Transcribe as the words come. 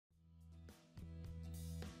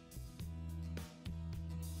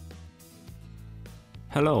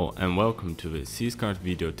Hello and welcome to the Syscart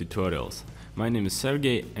video tutorials. My name is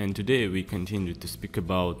Sergey and today we continue to speak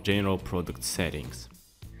about general product settings.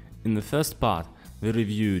 In the first part we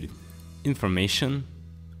reviewed information,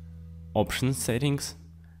 options settings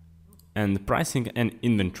and pricing and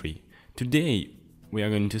inventory. Today we are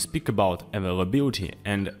going to speak about availability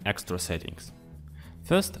and extra settings.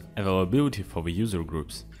 First, availability for the user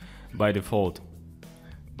groups. By default,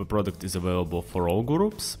 the product is available for all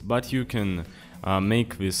groups, but you can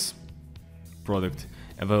make this product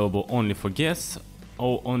available only for guests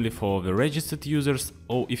or only for the registered users,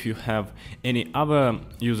 or if you have any other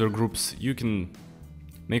user groups you can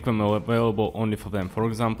make them available only for them. For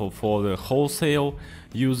example, for the wholesale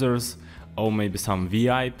users or maybe some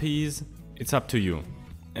VIPs. It's up to you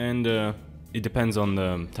and it depends on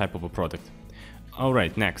the type of a product.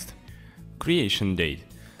 Alright, next, creation date.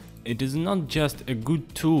 It is not just a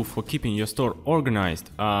good tool for keeping your store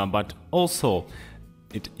organized, but also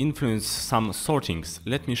it influences some sortings.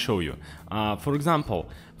 Let me show you. For example,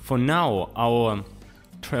 for now our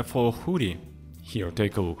Trefoil hoodie, here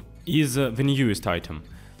take a look, is the newest item.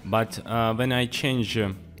 But when I change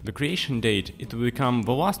the creation date, it will become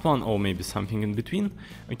the last one or maybe something in between.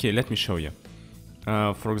 Okay, let me show you.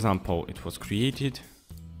 For example, it was created,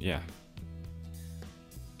 yeah.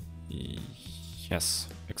 Yes,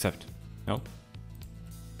 accept. No.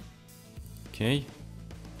 Okay.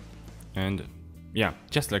 And yeah,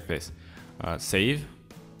 just like this. Save.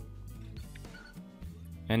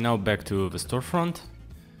 And now back to the storefront.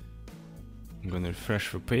 I'm gonna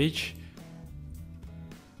refresh the page.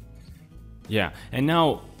 Yeah, and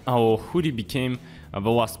now our hoodie became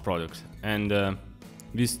the last product, and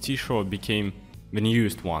this t-shirt became the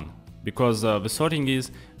newest one, because the sorting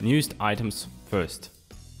is newest items first.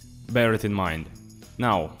 Bear it in mind.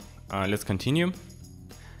 Now, let's continue.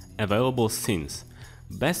 Available scenes.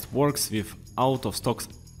 Best works with out of stock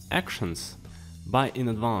actions. Buy in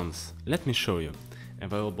advance. Let me show you.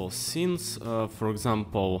 Available scenes, for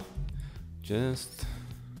example, just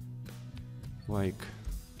like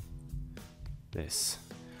this.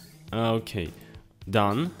 Okay,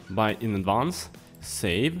 done. Buy in advance.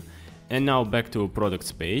 Save. And now back to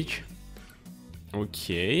products page.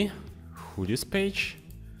 Okay, hoodies page.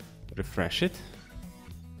 Refresh it.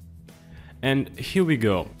 And here we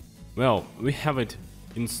go. Well, we have it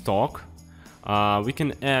in stock. We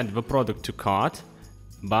can add the product to cart,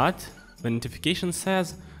 but the notification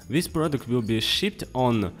says this product will be shipped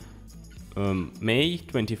on May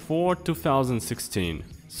 24, 2016.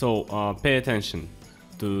 So pay attention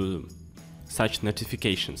to such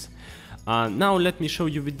notifications. Now let me show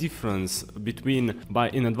you the difference between buy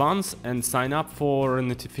in advance and sign up for a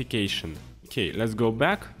notification. Okay, let's go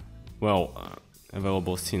back. Well,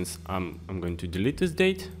 available since I'm going to delete this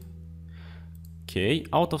date. Okay,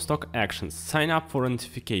 out of stock actions, sign up for a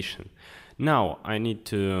notification. Now I need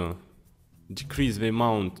to decrease the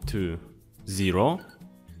amount to 0,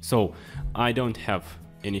 so I don't have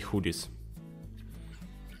any hoodies.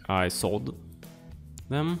 I sold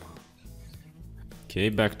them. Okay,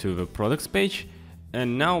 back to the products page,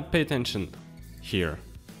 and now pay attention here.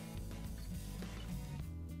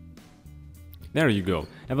 There you go,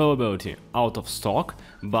 availability out of stock,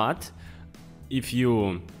 but if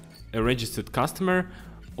you a registered customer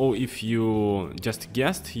or if you just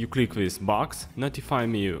guessed, you click this box, notify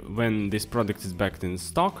me when this product is back in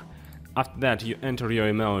stock. After that you enter your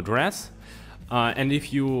email address, and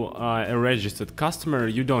if you are a registered customer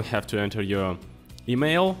you don't have to enter your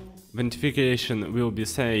email. The notification will be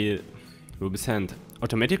sent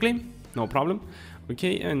automatically, no problem.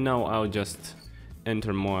 Okay, and now I'll just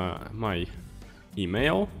enter my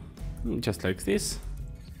email, just like this.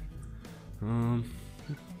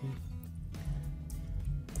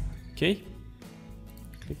 Okay,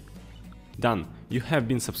 done. You have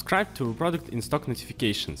been subscribed to product in stock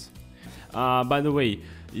notifications. By the way,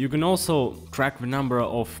 you can also track the number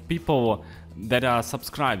of people that are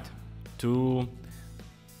subscribed to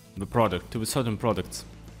the product, to the certain products.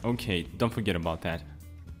 Okay, don't forget about that.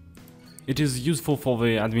 It is useful for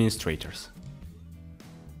the administrators.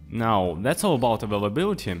 Now, that's all about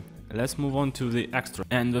availability. Let's move on to the extra.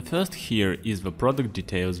 And the first here is the product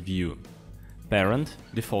details view. Parent,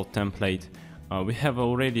 default template. We have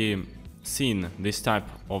already seen this type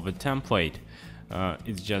of a template.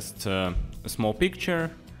 It's just a small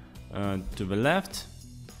picture to the left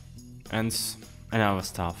and other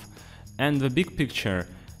stuff. And the big picture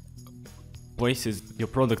places your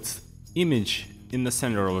product's image in the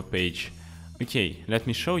center of a page. Okay, let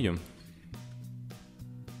me show you.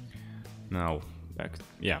 Now, back,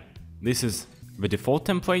 yeah, this is the default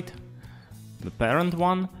template, the parent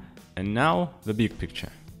one, and now the big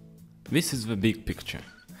picture. This is the big picture.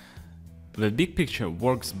 The big picture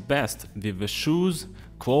works best with the shoes,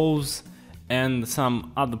 clothes and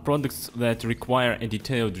some other products that require a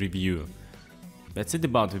detailed review. That's it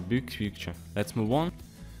about the big picture. Let's move on.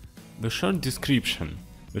 The short description.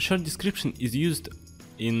 The short description is used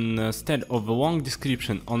instead of a long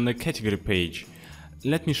description on the category page.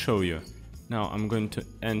 Let me show you. Now I'm going to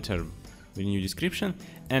enter the new description,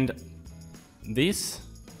 and this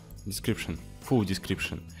description, full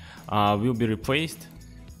description, will be replaced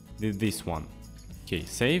with this one. Okay,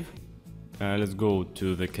 save. Let's go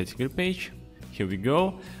to the category page. Here we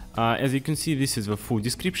go. As you can see, this is the full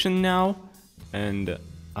description now, and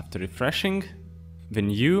after refreshing, the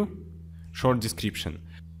new short description.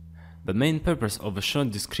 The main purpose of the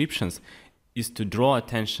short descriptions is to draw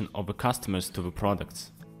attention of the customers to the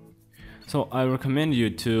products. So I recommend you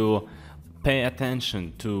to pay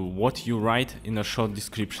attention to what you write in the short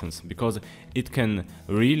descriptions, because it can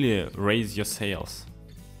really raise your sales.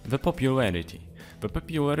 The popularity. The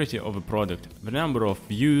popularity of a product, the number of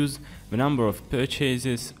views, the number of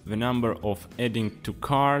purchases, the number of adding to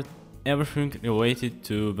cart, everything related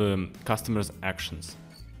to the customer's actions.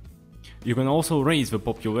 You can also raise the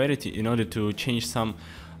popularity in order to change something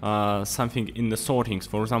in the sortings.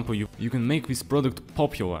 For example, you can make this product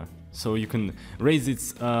popular, so you can raise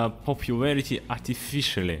its popularity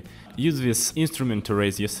artificially. Use this instrument to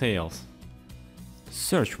raise your sales.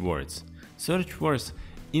 Search words. Search words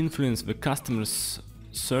influence the customer's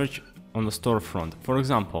search on the storefront. For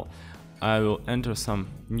example, I will enter some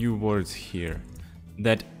new words here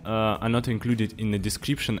that are not included in the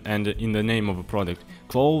description and in the name of a product.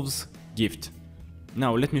 Clothes, gift.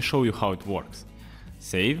 Now let me show you how it works.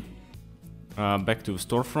 Save, back to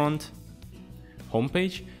storefront,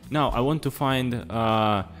 homepage. Now I want to find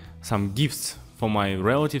some gifts for my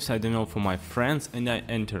relatives, I don't know, for my friends, and I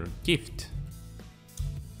enter gift.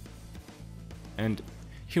 And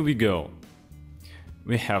here we go.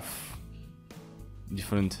 We have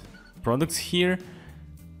different products here,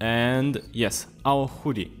 and yes, our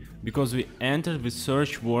hoodie, because we entered the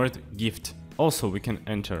search word gift. Also we can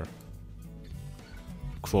enter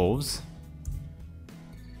clothes,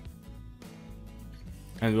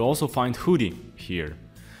 and we also find hoodie here.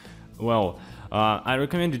 Well, I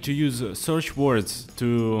recommend you to use search words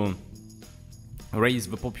to raise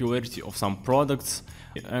the popularity of some products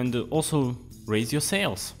and also raise your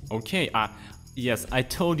sales. Okay, yes, I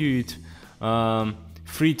told you it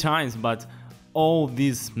 3 times, but all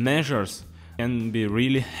these measures can be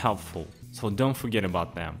really helpful, so don't forget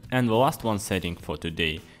about them. And the last one setting for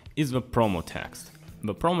today is the promo text.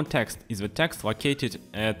 The promo text is the text located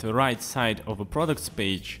at the right side of a products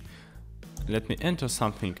page. Let me enter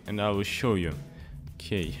something and I will show you.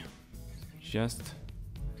 Okay, just...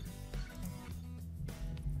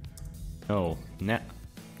 Oh,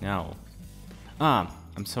 now.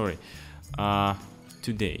 I'm sorry.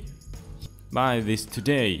 Today. Buy this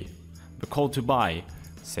today. The call to buy.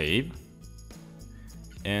 Save.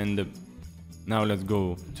 And now let's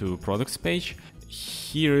go to products page.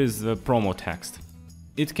 Here is the promo text.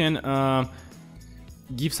 It can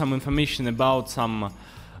give some information about some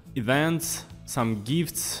events, some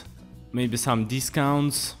gifts, maybe some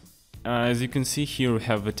discounts. As you can see here, we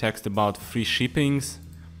have a text about free shippings,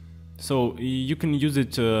 so you can use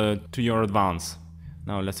it to your advance.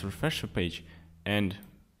 Now let's refresh the page, and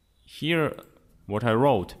here what I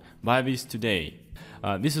wrote: buy this today.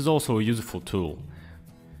 This is also a useful tool.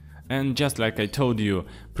 And just like I told you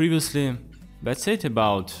previously, that's it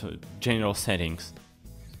about general settings.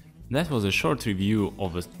 That was a short review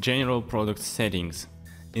of the general product settings.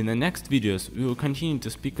 In the next videos we will continue to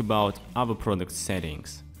speak about other product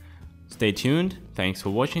settings. Stay tuned, thanks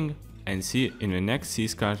for watching, and see you in the next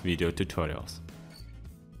Seascart video tutorials.